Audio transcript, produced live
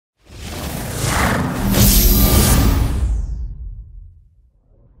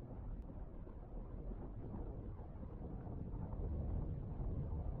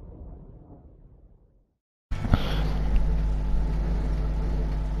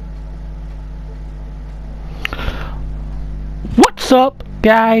What's up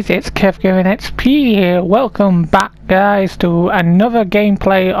guys, it's KevGavinXP here. Welcome back guys to another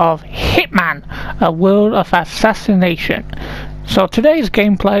gameplay of Hitman, a world of assassination. So today's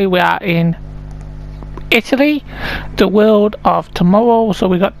gameplay we are in Italy, the world of tomorrow. So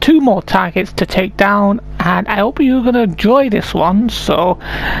we got two more targets to take down and I hope you're gonna enjoy this one. So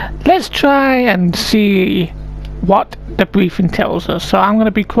let's try and see what the briefing tells us. So I'm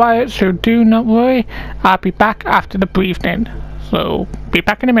gonna be quiet, so do not worry. I'll be back after the briefing. So, be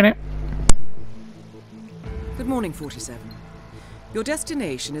back in a minute. Good morning, 47. Your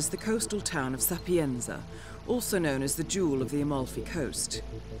destination is the coastal town of Sapienza, also known as the Jewel of the Amalfi Coast.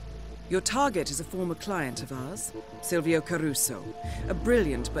 Your target is a former client of ours, Silvio Caruso, a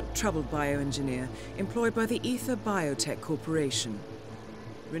brilliant but troubled bioengineer employed by the Ether Biotech Corporation.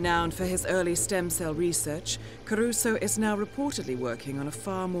 Renowned for his early stem cell research, Caruso is now reportedly working on a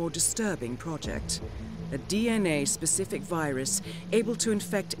far more disturbing project. A DNA-specific virus able to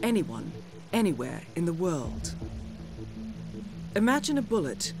infect anyone, anywhere in the world. Imagine a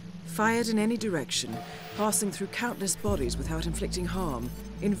bullet, fired in any direction, passing through countless bodies without inflicting harm,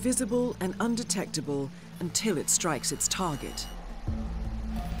 invisible and undetectable until it strikes its target.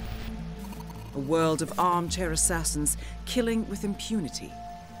 A world of armchair assassins killing with impunity.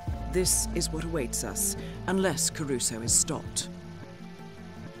 This is what awaits us, unless Caruso is stopped.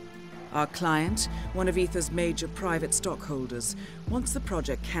 Our client, one of Ether's major private stockholders, wants the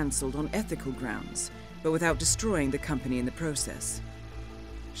project cancelled on ethical grounds, but without destroying the company in the process.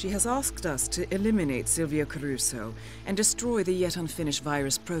 She has asked us to eliminate Silvio Caruso and destroy the yet unfinished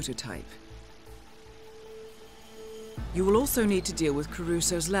virus prototype. You will also need to deal with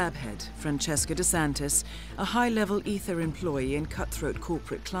Caruso's lab head, Francesca DeSantis, a high-level Ether employee and cutthroat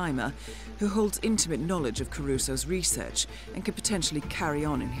corporate climber who holds intimate knowledge of Caruso's research and could potentially carry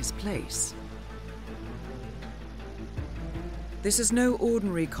on in his place. This is no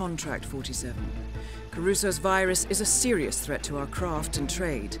ordinary contract, 47. Caruso's virus is a serious threat to our craft and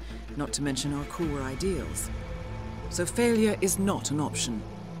trade, not to mention our core ideals. So failure is not an option.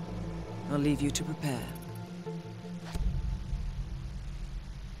 I'll leave you to prepare.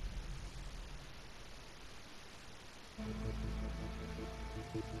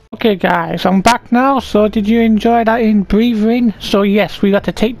 Okay guys, I'm back now. So did you enjoy that in briefing? So yes, we got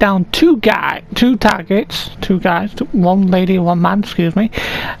to take down two targets, one lady, one man, excuse me,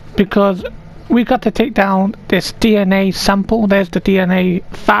 because we got to take down this DNA sample. There's the DNA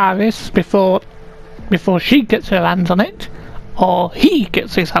virus before she gets her hands on it, or he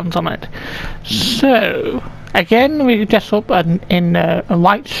gets his hands on it. So again, we dress up in a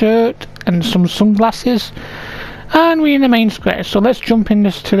white shirt and some sunglasses. And we're in the main square, so let's jump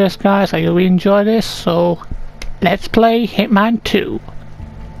into this guys. I really enjoy this, so let's play Hitman 2.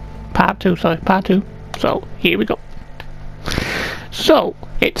 Part 2. So here we go. So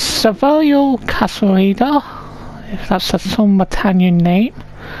it's Silvio Caruso, if that's some Italian name,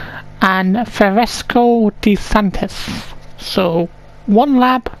 and Francesca DeSantis. So one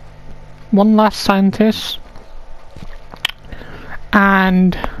lab, one last scientist,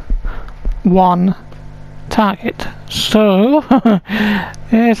 and one target. So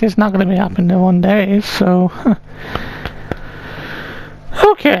this is not going to be happening in one day, so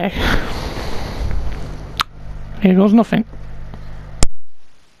okay, here goes nothing.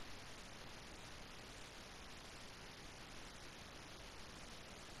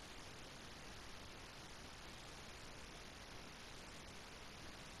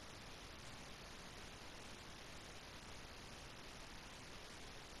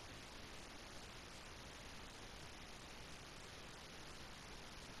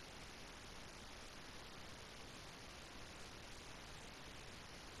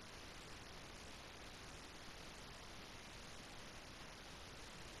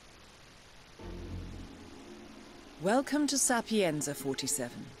 Welcome to Sapienza,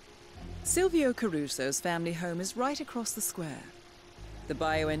 47. Silvio Caruso's family home is right across the square. The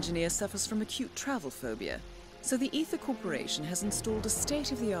bioengineer suffers from acute travel phobia, so the Ether Corporation has installed a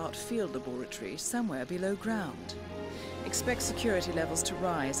state-of-the-art field laboratory somewhere below ground. Expect security levels to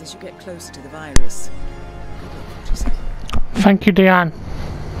rise as you get closer to the virus. Good luck, 47. Thank you, Diane.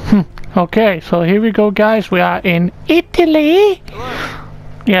 Okay, so here we go guys, we are in Italy. Hello.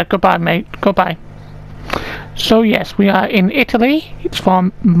 Yeah, goodbye mate, goodbye. So yes, we are in Italy. It's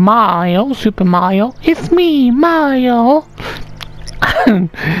from Mario, Super Mario. It's me, Mario.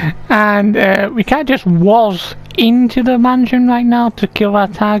 And we can't just waltz into the mansion right now to kill our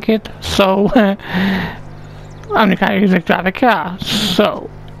target. So, and we can't use a drive a car. So,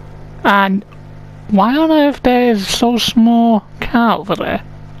 and why on earth there is so small car over there?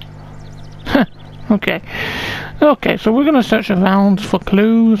 Okay. Okay, so we're gonna search around for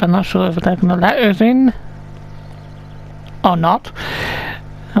clues. I'm not sure if they're gonna let us in or not.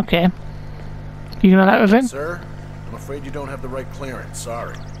 Okay. You gonna let us in? Sir, I'm afraid you don't have the right clearance.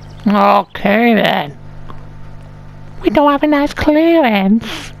 Sorry. Okay then. We don't have a nice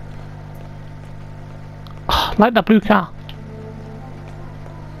clearance. Oh, like the blue car.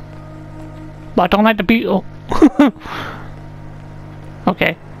 But I don't like the Beetle.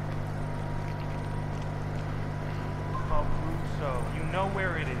 Okay. So, you know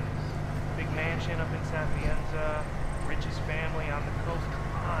where it is. Big mansion up in Sapienza, richest family on the coast.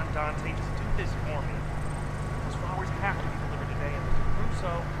 Come on, Dante, just do this for me. Those flowers have to be delivered today, and Mr.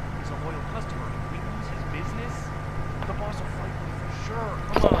 Crusoe is a loyal customer. If we lose his business, the boss will fight me for sure.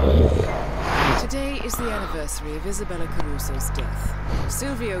 Come on. Today is the anniversary of Isabella Caruso's death.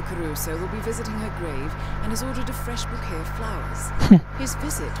 Silvio Caruso will be visiting her grave and has ordered a fresh bouquet of flowers. His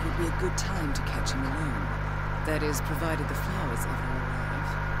visit would be a good time to catch him alone. That is, provided the flowers ever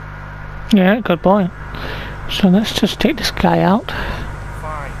arrive. Yeah, good point. So let's just take this guy out.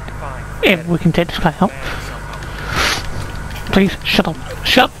 Fine. If we can take this guy out. Please, shut up.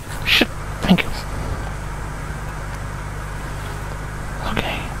 Shut. Thank you.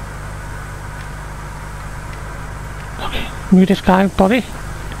 Okay. Move this guy, body.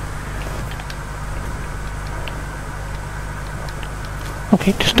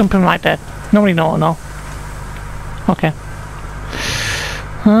 Okay, just dump him right there. Nobody know. Okay.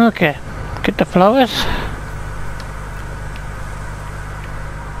 Okay. Get the flowers.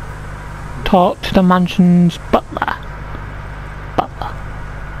 Talk to the mansion's butler.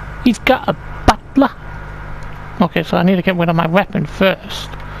 He's got a butler? Okay, so I need to get rid of my weapon first.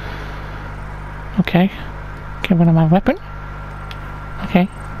 Okay. Get rid of my weapon. Okay.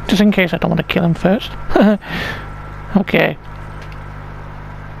 Just in case I don't want to kill him first. Okay.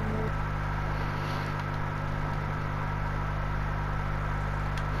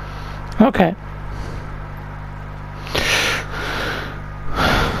 Okay.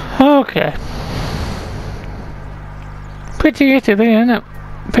 Okay. Pretty hitty there, isn't it?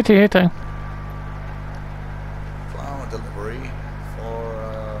 Pretty hitty. Flower delivery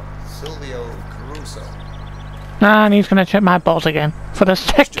for Silvio Caruso. And he's gonna check my balls again for the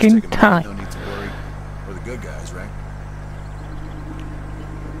second time. No need to worry. We're the good guys, right?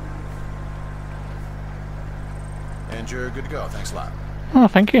 And you're good to go. Thanks a lot. Oh,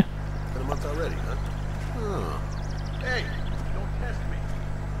 thank you. Been a month already, huh? Hey, don't test me.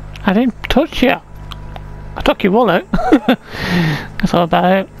 I didn't touch you. I took your wallet. That's all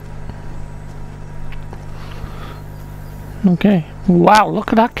about it. Okay. Wow, look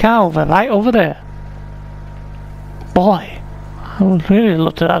at that car right over there. Boy, I would really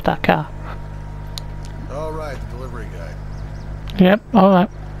love to have that car. All right, the delivery guy. Yep, alright.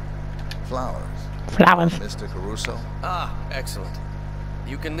 Flowers. Flowers. Mr. Caruso. Ah, excellent.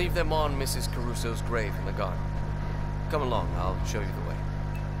 You can leave them on Mrs. Caruso's grave in the garden. Come along, I'll show you the way.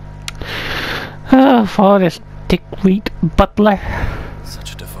 Oh, for this dick-wheat butler.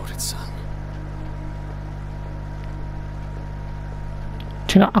 Such a devoted son.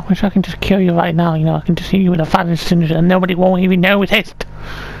 Do you know, I wish I can just kill you right now, you know, I can just hit you with a fire extinguisher and nobody won't even know it is.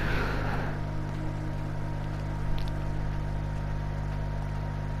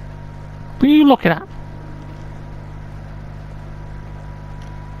 What are you looking at?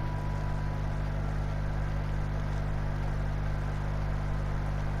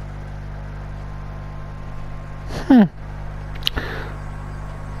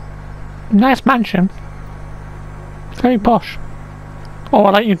 Nice mansion. Very posh. Oh,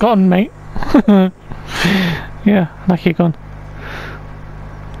 I like your gun, mate. Yeah, I like your gun.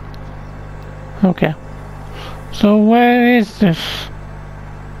 Okay. So where is this?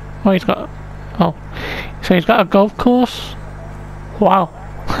 Oh, he's got... Oh. So he's got a golf course? Wow.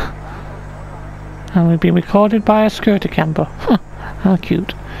 And we've been recorded by a security camera. How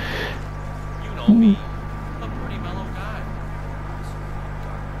cute. You know me. I'm a pretty mellow guy.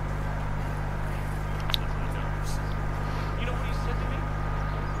 You know what he said to me?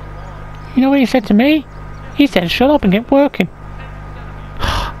 You know what he said to me? He said, shut up and get working.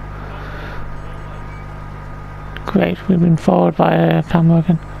 Great, we've been followed by a camera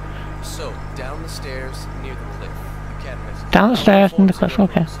again. So, down the stairs near the cliff. You can't miss it. Down the stairs near the cliff,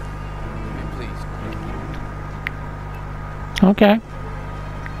 okay. Please. Okay.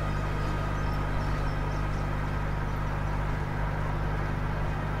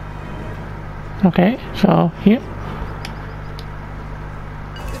 Okay, so here.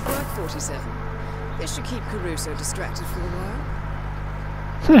 Good work, 47. This should keep Caruso distracted for a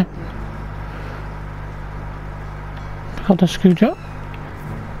while. Pick up the screwdriver.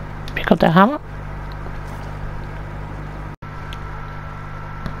 Pick up the hammer.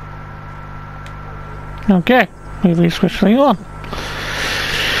 Okay, we switch things on.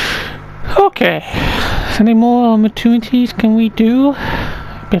 Okay, any more opportunities can we do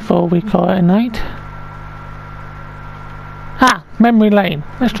before we call it a night? Ah, memory lane.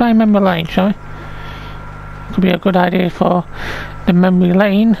 Let's try memory lane, shall we? Could be a good idea for the memory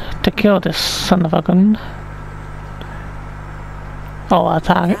lane to kill this son of a gun. Oh, our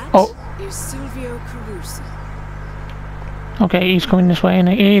target. Oh, Is Silvio Caruso. okay, he's coming this way, and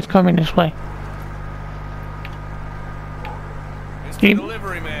he's coming this way. Mr.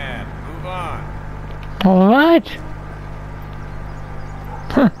 Delivery Man, move on. Alright.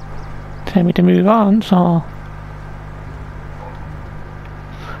 Huh. Tell me to move on, so...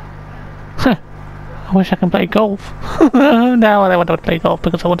 Huh. I wish I can play golf. No, I don't want to play golf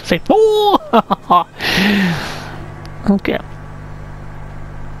because I want to say... Oh! Okay.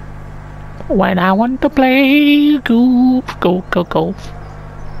 When I want to play golf, golf.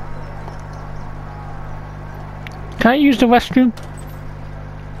 Can I use the restroom?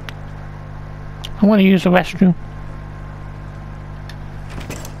 I want to use the restroom.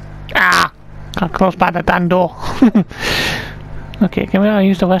 Ah! Got close by the damn door. Okay, can we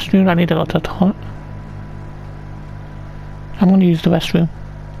use the restroom? I need to go to the toilet. I'm going to use the restroom.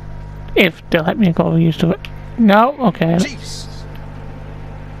 If they'll let me go use the... No? Okay. Jeez.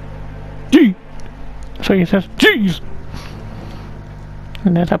 Gee! So he says, jeez!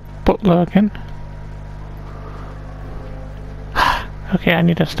 And there's a butler again. Okay, I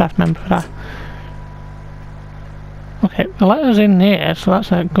need a staff member for that. Okay, the letter's in here, so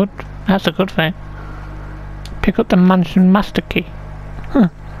that's a good thing. Pick up the mansion master key. Huh.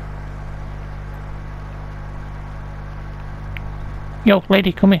 Yo,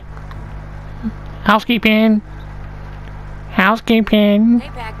 lady, come here. Housekeeping. Housekeeping. Hey,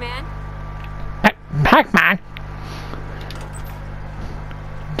 Pac-Man. Pac-Man?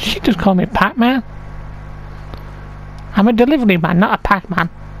 Did she just call me Pac-Man? I'm a delivery man, not a Pac-Man.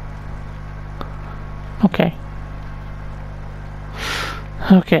 Okay.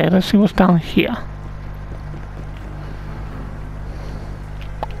 Okay, let's see what's down here.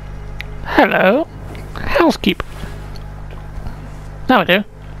 Hello. Housekeeper. Now we do.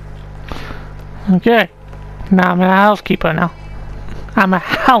 Okay. Now I'm a housekeeper now. I'm a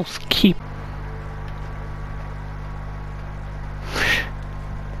housekeeper.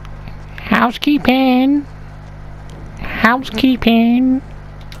 Housekeeping. Housekeeping.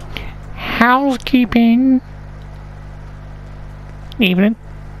 Housekeeping. Evening.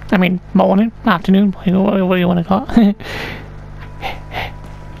 I mean, morning, afternoon, what do you want to call it?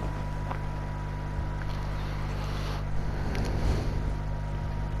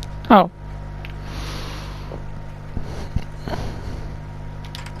 Oh.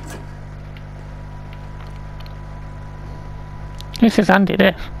 This is handy,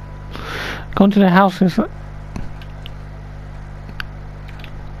 this. Going to the house is...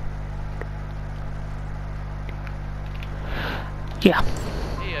 Yeah.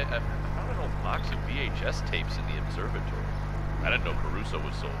 Hey, I found an old box of VHS tapes in the observatory. I didn't know Caruso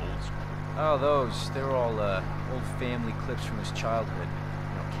was so old school. Oh, those. They were all old family clips from his childhood.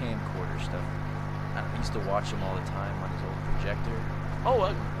 You know, camcorder stuff. I used to watch them all the time on his old projector. Oh,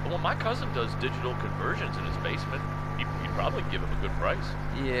 well, my cousin does digital conversions in his basement. You'd probably give him a good price.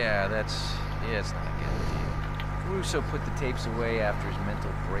 Yeah, it's not a good deal. Caruso put the tapes away after his mental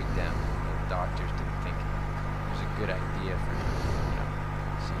breakdown. The doctors didn't think it was a good idea for him, you know,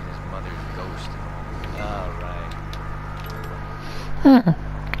 seeing his mother's ghost and all. All right.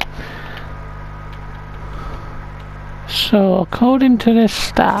 So, according to this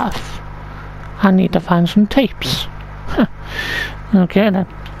staff, I need to find some tapes. Okay then.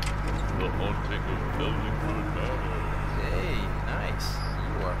 Hey, nice.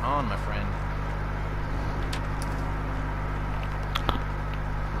 You are on, my friend.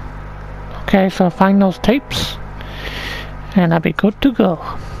 Okay, so find those tapes, and I'll be good to go.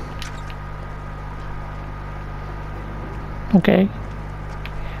 Okay.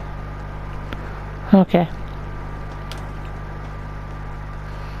 Okay.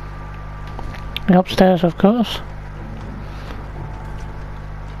 Upstairs, of course.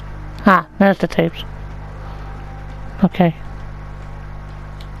 Ah, there's the tapes. Okay.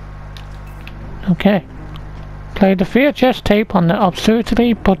 Okay. Play the VHS tape on the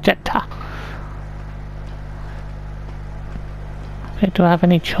observatory projector. Okay, do I have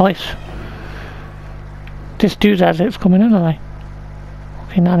any choice? This dude as it's coming in, anyway.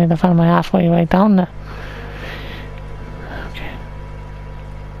 Okay, now I need to find my halfway way down there. Okay.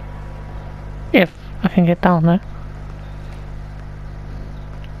 If I can get down there.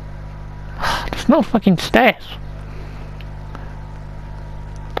 There's no fucking stairs.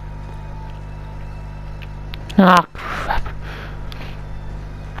 Ah, crap.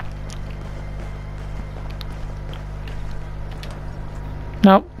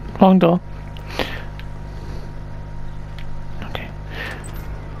 Nope, wrong door. Okay.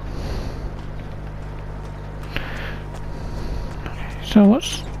 So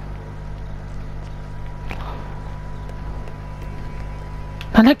what's...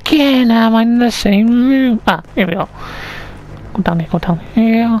 And again, I'm in the same room. Ah, here we go. Go down here, go down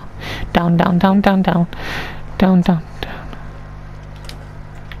here. Down, down, down, down, down. Down, down, down.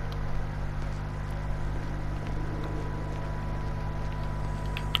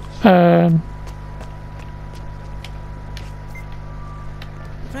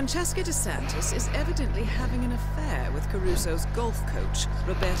 Francesca DeSantis is evidently having an affair with Caruso's golf coach,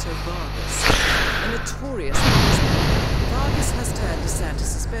 Roberto Vargas. A notorious businessman, Vargas has turned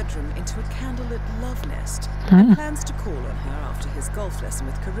DeSantis' bedroom into a candlelit love nest and plans to call on her after his golf lesson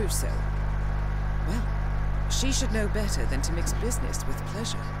with Caruso. Well, she should know better than to mix business with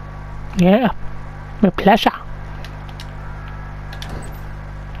pleasure. Yeah, with pleasure.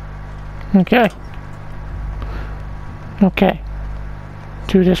 Okay. Okay.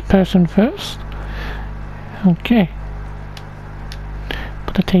 Do this person first. Okay.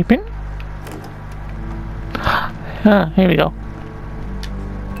 Put the tape in. Ah, here we go.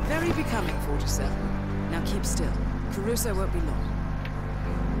 Very becoming, 47. Now keep still. Caruso won't be long.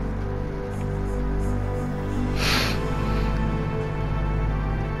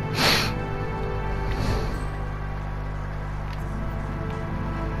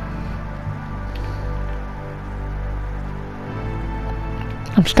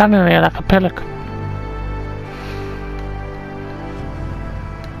 I'm standing there like a pelican.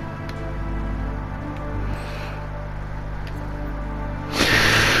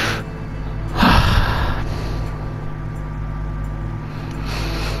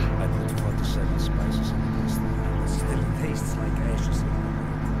 I put 47 spices in this thing, and it still tastes like ashes in my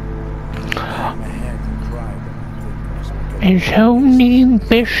mouth. My head and cry when I think of spaghetti. It's only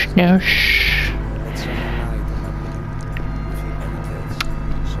business. It's on the night and I if he meditates,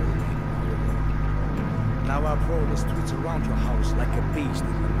 so he made now I prowl the streets around your house like a beast in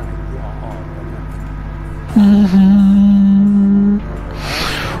the night. You are all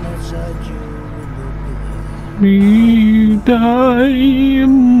outside you in the We die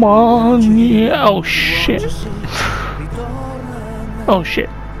money. Oh shit. Oh shit.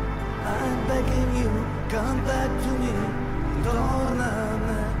 I'm begging you, come back to me.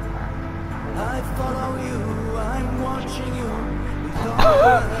 Ritorname. I follow you, I'm watching you.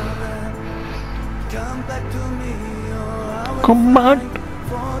 Ritorname. Come back to me, or I will Come on. find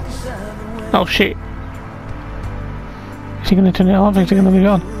 47 ways. Oh shit. Is he gonna turn it off? Is he gonna be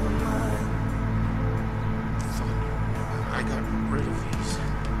on? I got rid of these.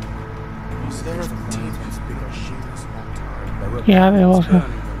 Was there a tape? Yeah, there was. I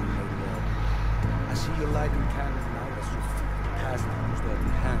see you lighting candles now as your feet pass those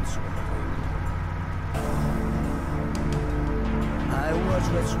dirty hands on the table. I watch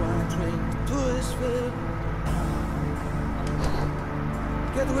red swine train to his feet.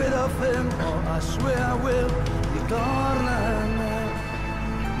 Get rid of him, or I swear I will. Ritorname.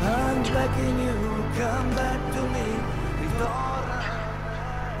 I'm begging you, come back to me. Ritorname.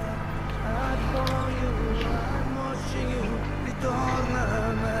 I follow you, I'm watching you.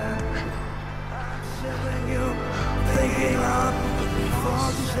 Ritorname. I'm shivering you, thinking of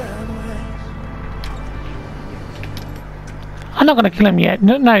 47 ways. I'm not gonna kill him yet.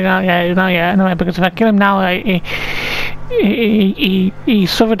 No, not yet. No, because if I kill him now, he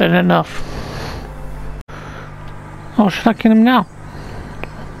suffered it enough. Oh, should I kill him now?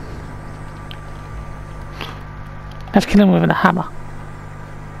 Let's kill him with a hammer.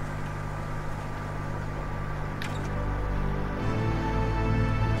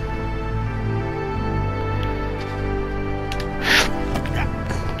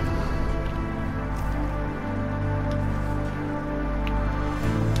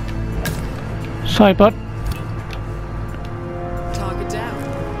 Sorry, bud. Target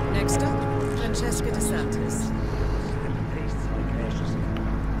down. Next up, Francesca DeSantis.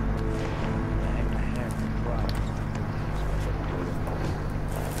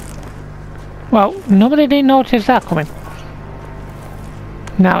 Well, nobody did notice that coming.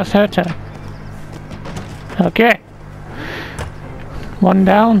 Now it's her turn. Okay. One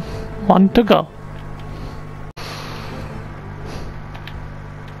down, one to go.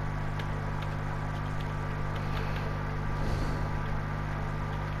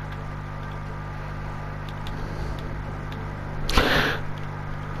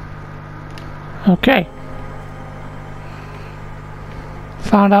 Okay.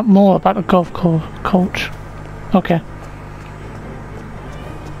 Found out more about the golf coach. Okay.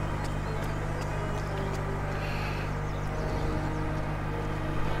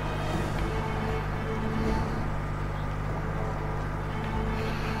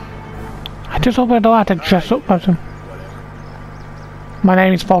 I just hope I don't have to dress up as him. My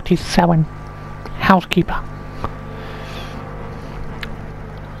name is 47. Housekeeper.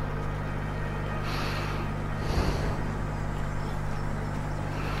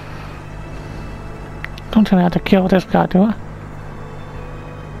 Don't tell me I have to kill this guy, do I?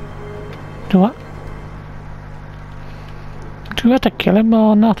 Do what? Do we have to kill him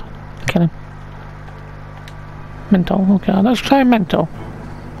or not? Kill him. Mental, okay, let's try mental.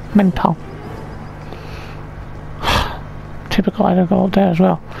 Mental. Typical, I go up there as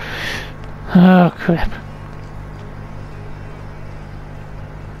well. Oh crap.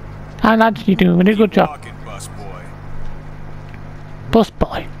 Hi lads, you do a really good job. Bus boy. Bus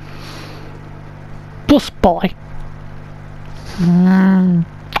boy. Bus boy.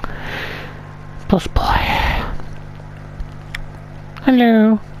 Bus boy.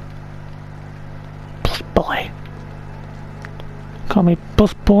 Hello. Bus boy. Call me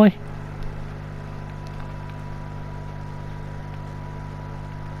bus boy.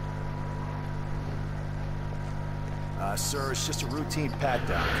 Sir, it's just a routine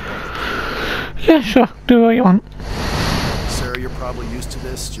pat-down. Yeah, sure. Do what you want. Sir, you're probably used to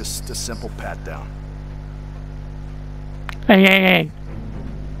this. Just a simple pat-down. Hey, hey, hey.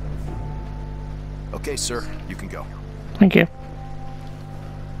 Okay, sir. You can go. Thank you.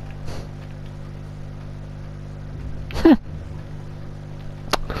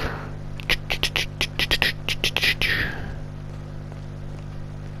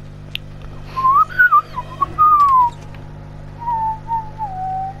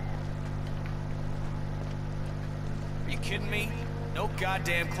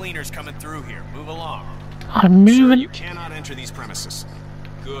 Goddamn cleaners coming through here. Move along. I'm moving. Sir, you cannot enter these premises.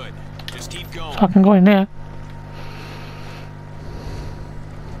 Good. Just keep going. I can go in there.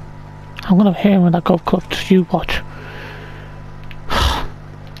 I'm gonna hit him with that golf club. Just you watch.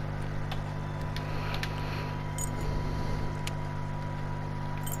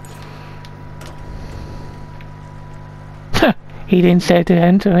 He didn't say to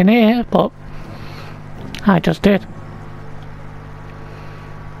enter in here, but I just did.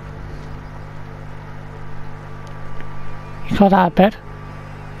 You got out of bed?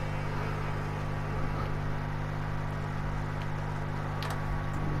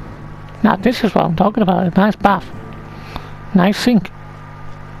 Now this is what I'm talking about, a nice bath. Nice sink.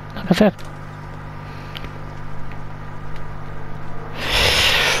 Like I said.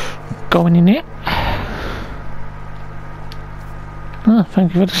 Going in here. Oh,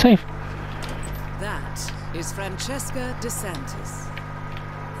 thank you for the save. That is Francesca DeSantis.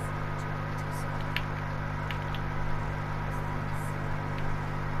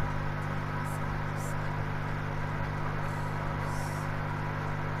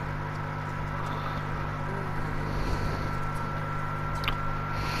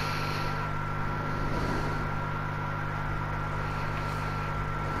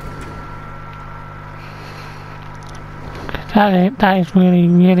 That is really,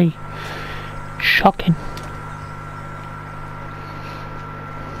 really shocking.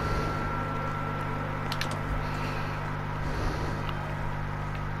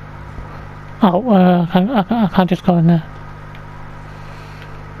 Oh, I can't just go in there.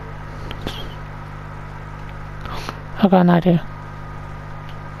 I've got an idea.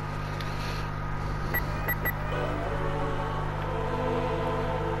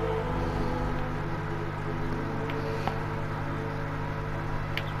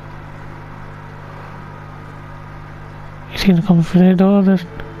 He's gonna come through the door. There's...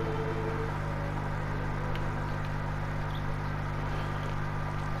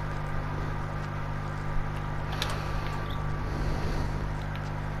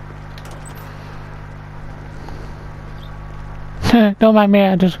 Don't mind me,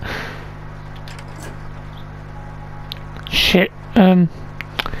 I just... Shit,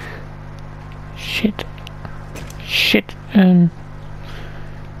 Shit,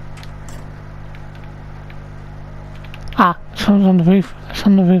 Ah, someone's on the roof. It's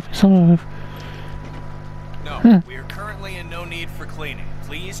on the roof. It's on the roof. No, we are currently in no need for cleaning.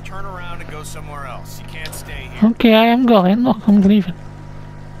 Please turn around and go somewhere else. You can't stay here. Okay, I am going. Look, I'm leaving.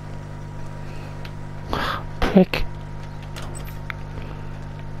 Prick.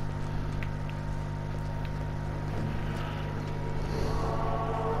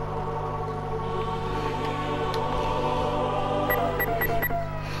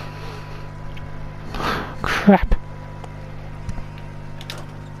 Crap.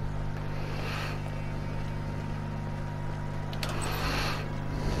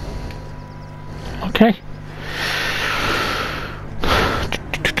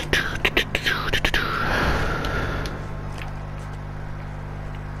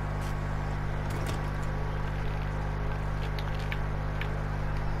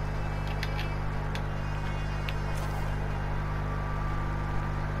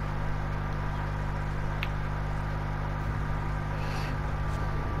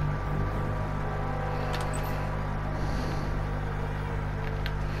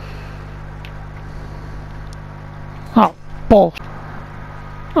 Bull.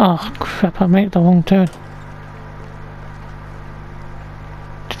 Oh crap, I made the wrong turn.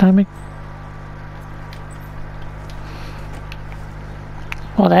 Did I make...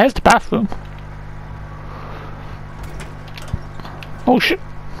 Oh, there's the bathroom. Oh shit.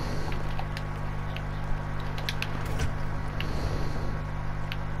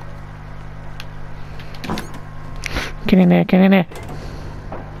 Get in there, get in there.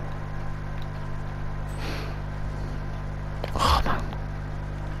 Oh man.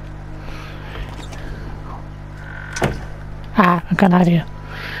 Ah, I got an idea.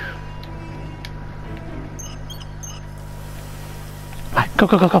 Right, go,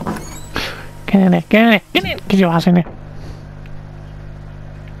 go, go, go. Get in there, get in there, get in there. Get your ass in there.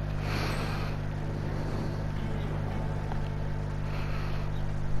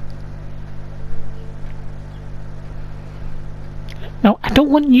 No, I don't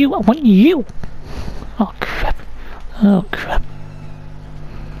want you, I want you! Oh crap. Oh crap.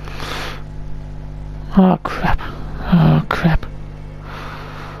 Oh crap. Oh crap.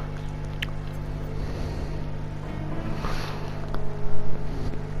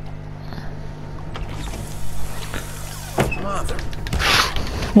 Mother.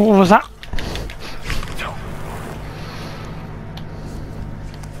 What was that?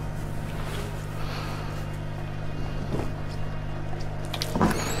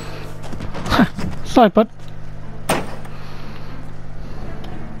 Sorry, bud.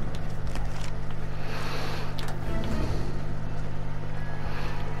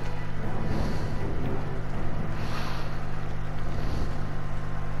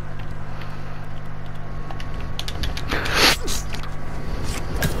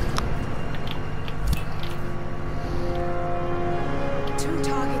 Two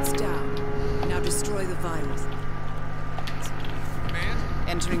targets down. Now destroy the virus.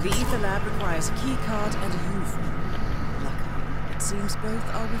 Entering the ether lab requires a key card and a uniform. Luckily, it seems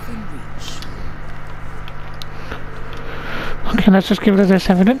both are within reach. Okay, let's just give it this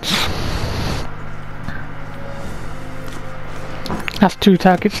evidence. That's two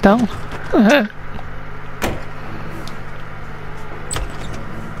targets down.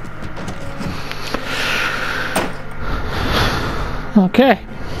 Okay.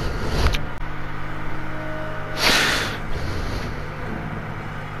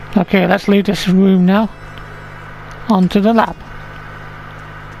 Okay, let's leave this room now. Onto the lab.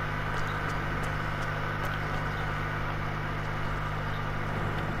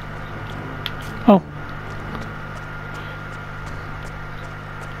 Oh.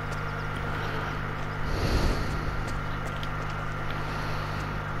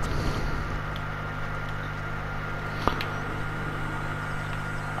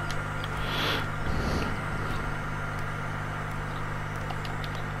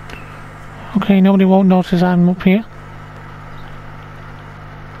 Okay, nobody won't notice I'm up here.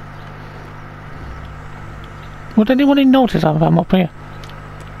 Would anybody notice if I'm up here?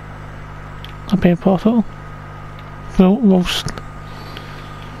 Up here, portal. Roast.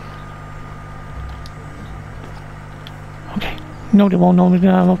 Okay, nobody won't notice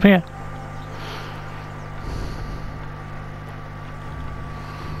I'm up here.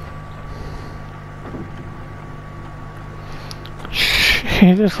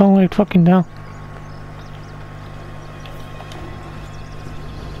 Shit, it's all the way fucking down.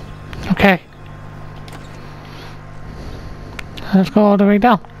 Okay. Let's go all the way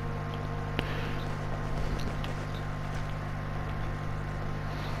down.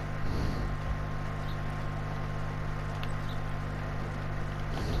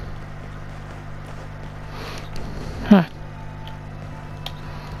 Huh.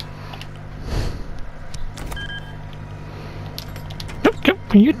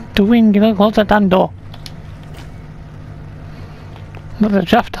 What are you doing? You know, close that damn door. Not the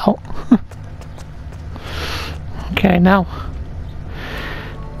draft out. Okay, now.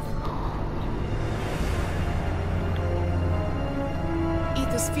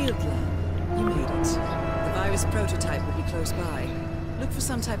 Ether's field lab. You made it. The virus prototype will be close by. Look for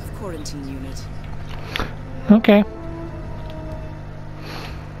some type of quarantine unit. Okay.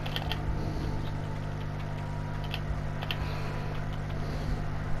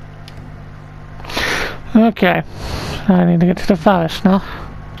 Okay. I need to get to the forest now.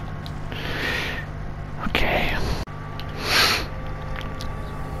 Okay.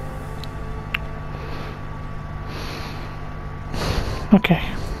 Okay.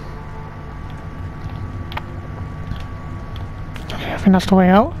 Okay, I think that's the way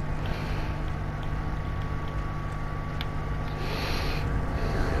out.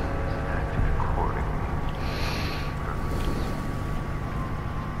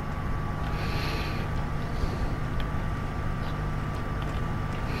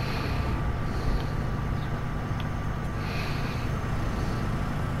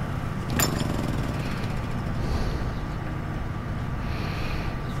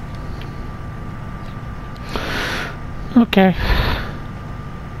 Okay.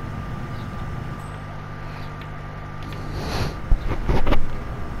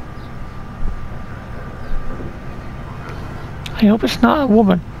 I hope it's not a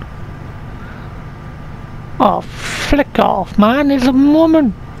woman. Oh, flick off, man, it's a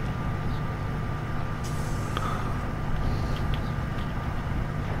woman.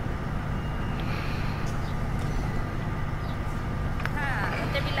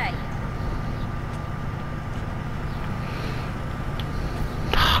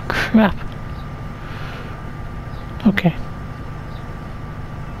 Oh, crap. Okay.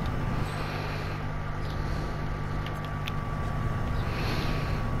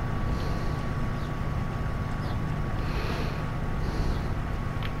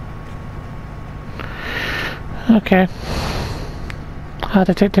 Okay. How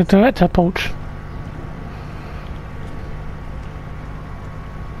to take the director approach.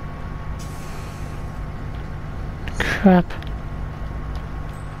 Crap.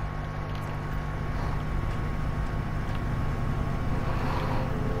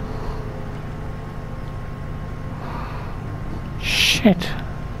 Shit.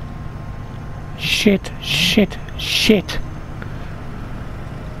 Shit, shit, shit.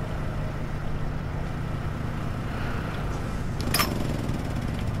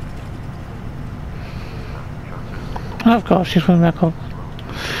 Of course, she's from back up.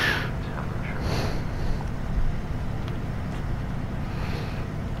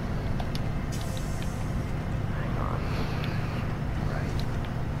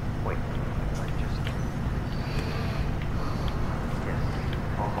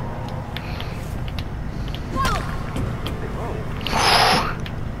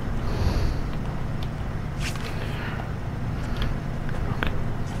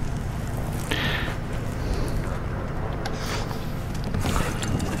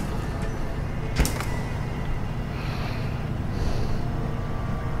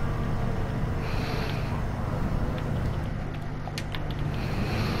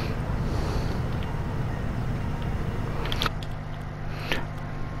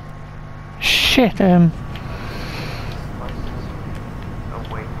 Shit,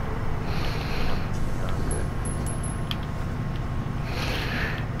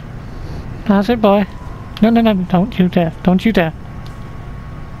 How's it, boy? No, no, no, don't you dare. Don't you dare.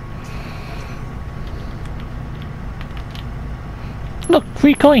 Look,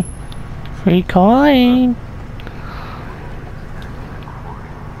 free coin. Free coin.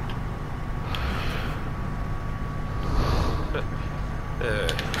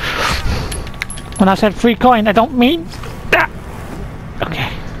 When I said free coin, I don't mean that. Okay.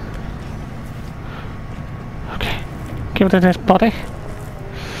 Okay. Give it to this body.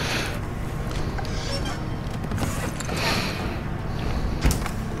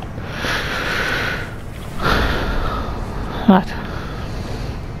 Right.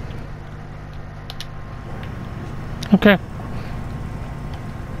 Okay.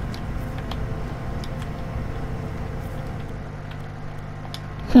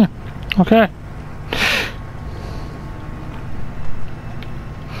 Okay.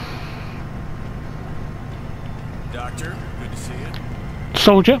 Doctor, good to see you.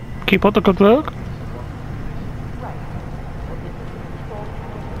 Soldier, keep up the good work.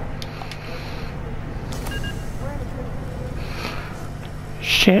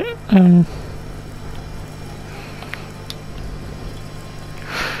 Shit,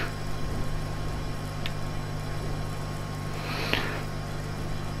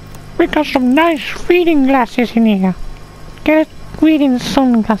 we got some nice reading glasses in here. Get reading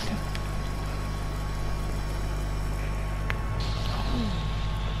sunglasses.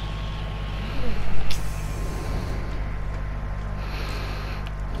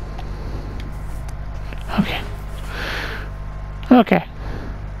 Okay. Okay.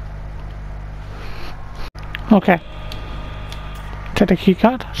 Okay. Take the key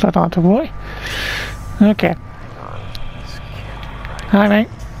card so I don't have to worry. Okay. Hi, mate.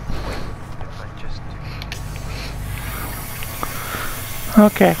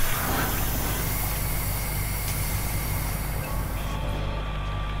 Okay.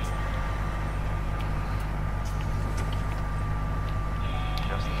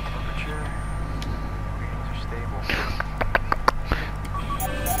 Just the temperature. Readings are stable.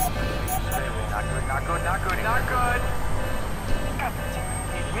 Stable. Not good, not good, not good, not good.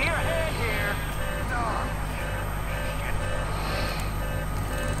 Keep me ahead here. Oh, shit.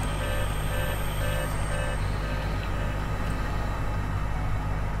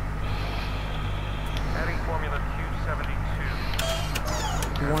 Heading Formula 272.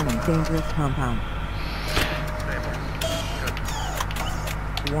 Warning, dangerous compound. Stable. Good.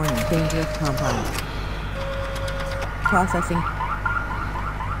 Warning, dangerous compound. Processing.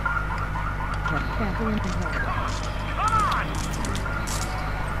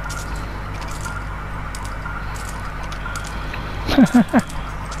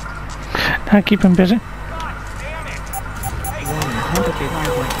 I keep him busy.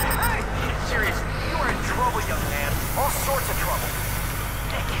 Seriously, you are in trouble, young man. All sorts of trouble.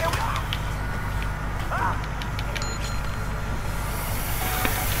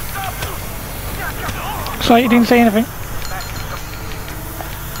 Sorry, you didn't say anything.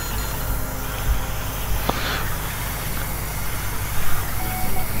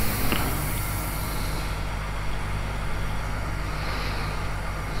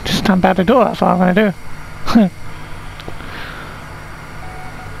 Just stand by the door, that's all I'm gonna do.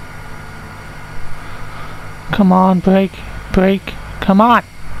 Come on, break, come on!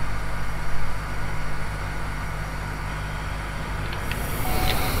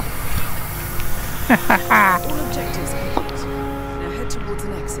 All objectives complete. Now head towards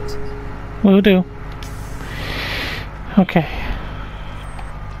an exit. Will do. Okay.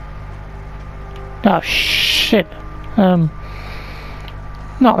 Oh shit. No,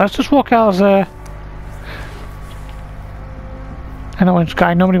 let's just walk out as a... I know this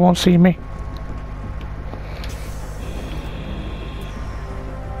guy, nobody won't see me.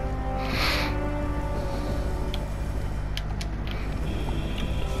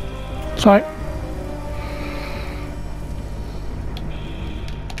 Sorry.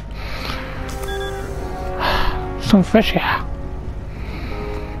 Some fresh air.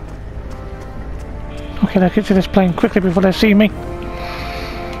 Okay, let's get to this plane quickly before they see me.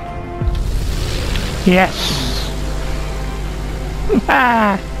 Yes.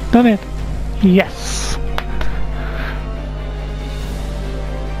 Ah, done it. Yes.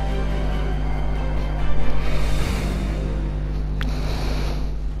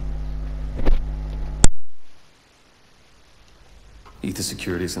 Ether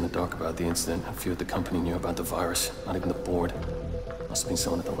Security's in the dark about the incident. I feared the company knew about the virus. Not even the board. Must have been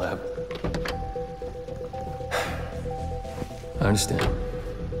someone at the lab. I understand.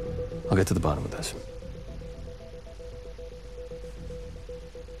 I'll get to the bottom of this.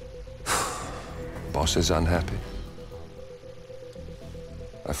 Boss is unhappy.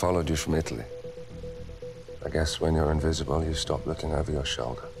 I followed you from Italy. I guess when you're invisible, you stop looking over your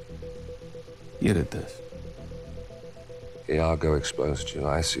shoulder. You did this. Iago exposed you.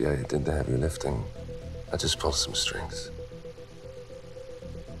 ICA did the heavy lifting. I just pulled some strings.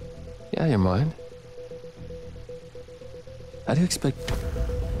 Yeah, you're mine. How do you expect...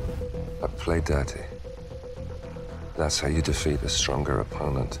 I play dirty. That's how you defeat a stronger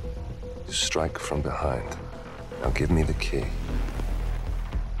opponent. You strike from behind. Now give me the key.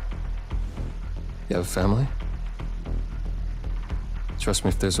 You have a family? Trust me,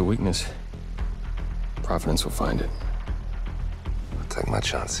 if there's a weakness, Providence will find it. I'll take my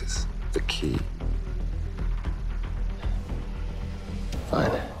chances. The key.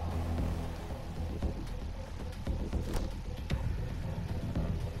 Fine.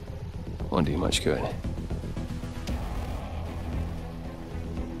 Won't do you much good.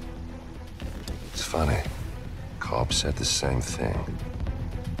 It's funny. Cobb said the same thing.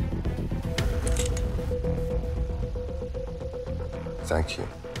 Thank you,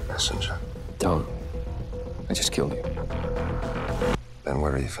 messenger. Don't. I just killed you. Then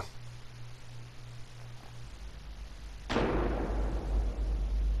we're even.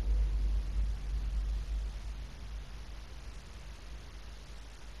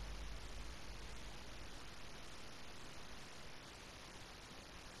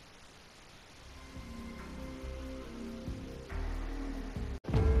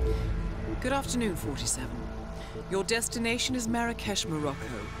 Good afternoon, 47. Your destination is Marrakesh, Morocco,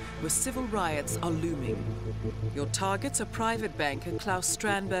 where civil riots are looming. Your targets are private banker Klaus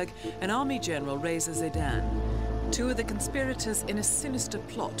Strandberg and Army General Reza Zaidan, two of the conspirators in a sinister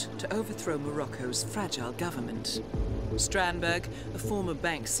plot to overthrow Morocco's fragile government. Strandberg, a former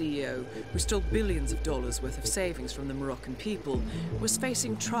bank CEO who stole billions of dollars worth of savings from the Moroccan people, was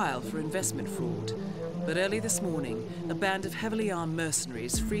facing trial for investment fraud. But early this morning, a band of heavily armed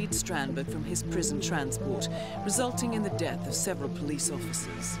mercenaries freed Strandberg from his prison transport, resulting in the death of several police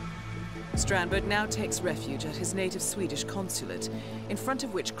officers. Strandberg now takes refuge at his native Swedish consulate, in front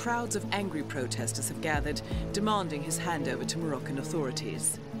of which crowds of angry protesters have gathered, demanding his handover to Moroccan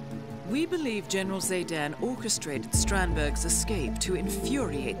authorities. We believe General Zaidan orchestrated Strandberg's escape to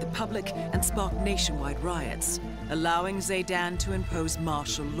infuriate the public and spark nationwide riots, allowing Zaidan to impose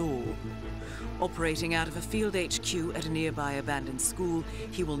martial law. Operating out of a field HQ at a nearby abandoned school,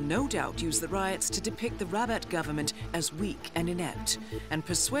 he will no doubt use the riots to depict the Rabat government as weak and inept, and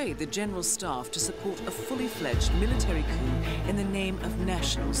persuade the general staff to support a fully fledged military coup in the name of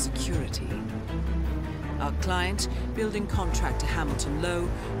national security. Our client, building contractor Hamilton Lowe,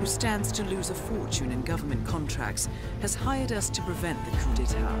 who stands to lose a fortune in government contracts, has hired us to prevent the coup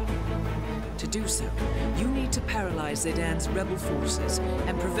d'etat. To do so, you need to paralyze Zidane rebel forces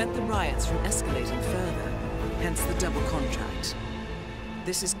and prevent the riots from escalating further, hence the double contract.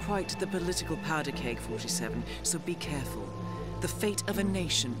 This is quite the political powder keg, 47, so be careful. The fate of a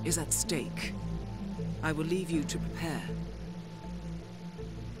nation is at stake. I will leave you to prepare.